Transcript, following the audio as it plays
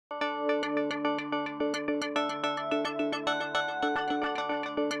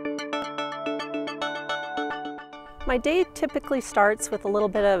My day typically starts with a little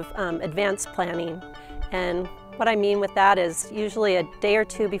bit of advanced planning, and what I mean with that is usually a day or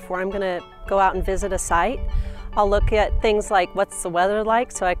two before I'm going to go out and visit a site. I'll look at things like what's the weather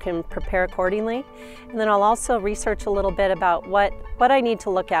like so I can prepare accordingly, and then I'll also research a little bit about what I need to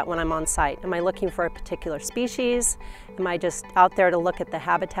look at when I'm on site. Am I looking for a particular species? Am I just out there to look at the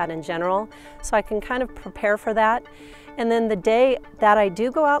habitat in general? So I can kind of prepare for that. And then the day that I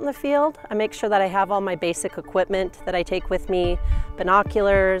do go out in the field, I make sure that I have all my basic equipment that I take with me: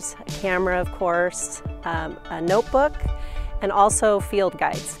 binoculars, a camera of course, a notebook, and also field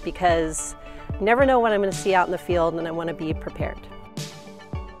guides, because you never know what I'm going to see out in the field and I want to be prepared.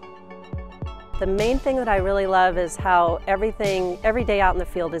 The main thing that I really love is how every day out in the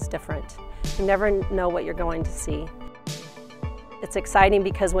field is different. You never know what you're going to see. It's exciting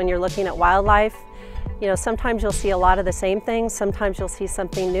because when you're looking at wildlife, sometimes you'll see a lot of the same things, sometimes you'll see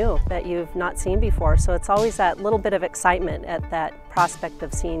something new that you've not seen before. So it's always that little bit of excitement at that prospect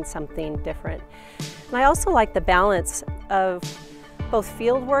of seeing something different. And I also like the balance of both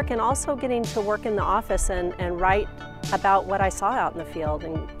field work and also getting to work in the office and write about what I saw out in the field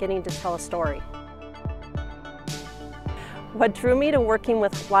and getting to tell a story. What drew me to working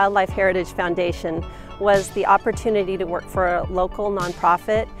with Wildlife Heritage Foundation was the opportunity to work for a local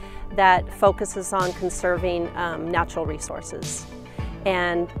nonprofit that focuses on conserving natural resources,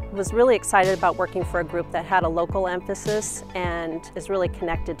 and was really excited about working for a group that had a local emphasis and is really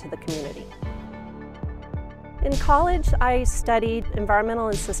connected to the community. In college, I studied environmental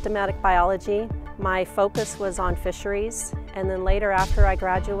and systematic biology. My focus was on fisheries, and then later after I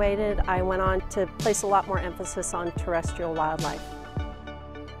graduated, I went on to place a lot more emphasis on terrestrial wildlife.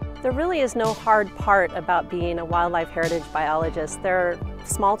 There really is no hard part about being a wildlife heritage biologist. There are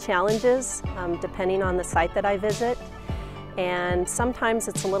small challenges depending on the site that I visit, and sometimes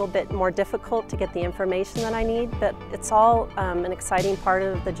it's a little bit more difficult to get the information that I need, but it's all an exciting part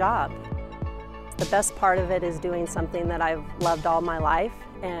of the job. The best part of it is doing something that I've loved all my life,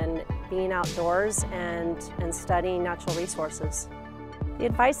 and being outdoors and studying natural resources. The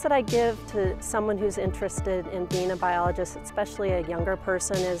advice that I give to someone who's interested in being a biologist, especially a younger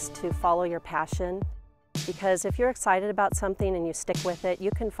person, is to follow your passion. Because if you're excited about something and you stick with it, you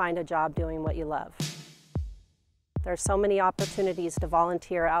can find a job doing what you love. There are so many opportunities to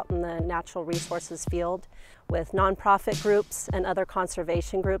volunteer out in the natural resources field with nonprofit groups and other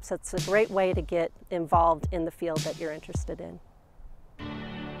conservation groups. It's a great way to get involved in the field that you're interested in.